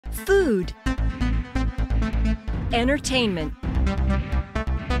food, entertainment,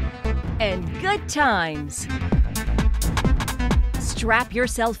 and good times. Strap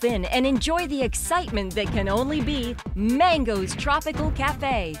yourself in and enjoy the excitement that can only be Mango's Tropical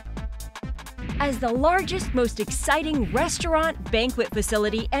Cafe. As the largest, most exciting restaurant, banquet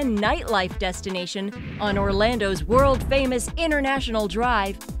facility, and nightlife destination on Orlando's world-famous International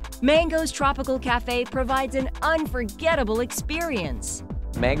Drive, Mango's Tropical Cafe provides an unforgettable experience.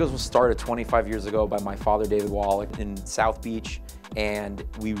 Mango's was started 25 years ago by my father, David Wallach, in South Beach, and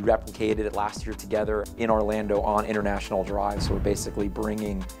we replicated it last year together in Orlando on International Drive. So we're basically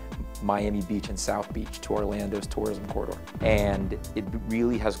bringing Miami Beach and South Beach to Orlando's tourism corridor. And it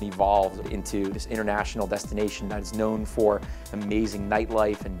really has evolved into this international destination that is known for amazing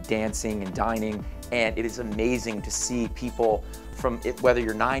nightlife and dancing and dining. And it is amazing to see people from it, whether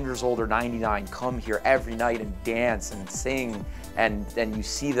you're 9 years old or 99, come here every night and dance and sing. And you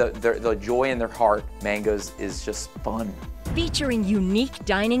see the joy in their heart. Mango's is just fun. Featuring unique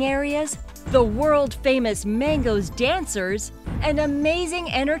dining areas, the world-famous Mango's dancers, and amazing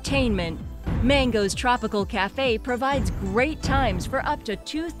entertainment, Mango's Tropical Cafe provides great times for up to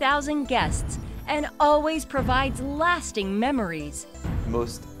 2,000 guests and always provides lasting memories. The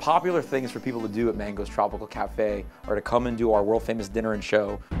most popular things for people to do at Mango's Tropical Cafe are to come and do our world-famous dinner and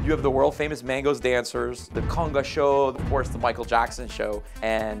show. You have the world-famous Mango's dancers, the conga show, of course the Michael Jackson show,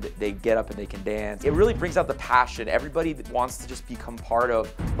 and they get up and they can dance. It really brings out the passion. Everybody wants to just become part of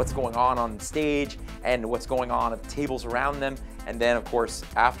what's going on stage and what's going on at the tables around them. And then, of course,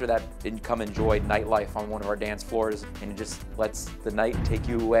 after that, come enjoy nightlife on one of our dance floors, and it just lets the night take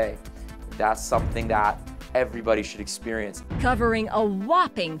you away. That's something that everybody should experience. Covering a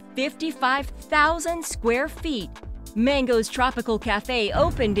whopping 55,000 square feet, Mango's Tropical Cafe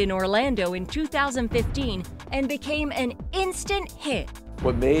opened in Orlando in 2015 and became an instant hit.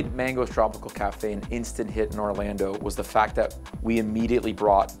 What made Mango's Tropical Cafe an instant hit in Orlando was the fact that we immediately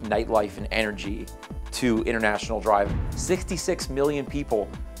brought nightlife and energy to International Drive. 66 million people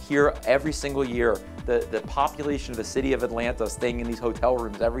here every single year. The population of the city of Atlanta staying in these hotel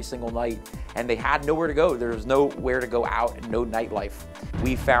rooms every single night, and they had nowhere to go. There was nowhere to go out and no nightlife.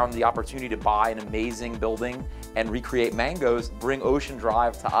 We found the opportunity to buy an amazing building and recreate Mango's, bring Ocean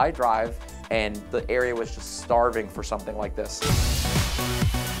Drive to iDrive, and the area was just starving for something like this.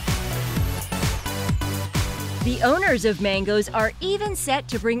 The owners of Mango's are even set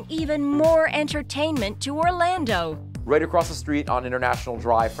to bring even more entertainment to Orlando. Right across the street on International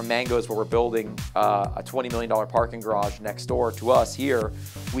Drive from Mango's, where we're building a $20 million parking garage next door to us here,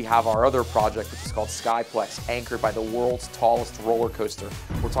 we have our other project, which is called Skyplex, anchored by the world's tallest roller coaster.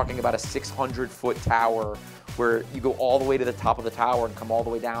 We're talking about a 600-foot tower where you go all the way to the top of the tower and come all the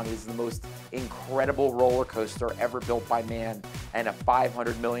way down. It is the most incredible roller coaster ever built by man, and a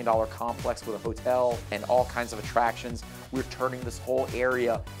 $500 million complex with a hotel and all kinds of attractions. We're turning this whole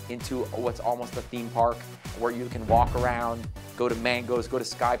area into what's almost a theme park where you can walk around, go to Mango's, go to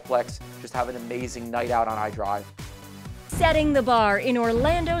Skyplex, just have an amazing night out on iDrive. Setting the bar in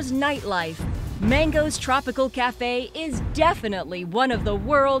Orlando's nightlife, Mango's Tropical Cafe is definitely one of the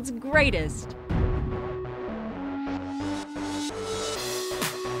world's greatest.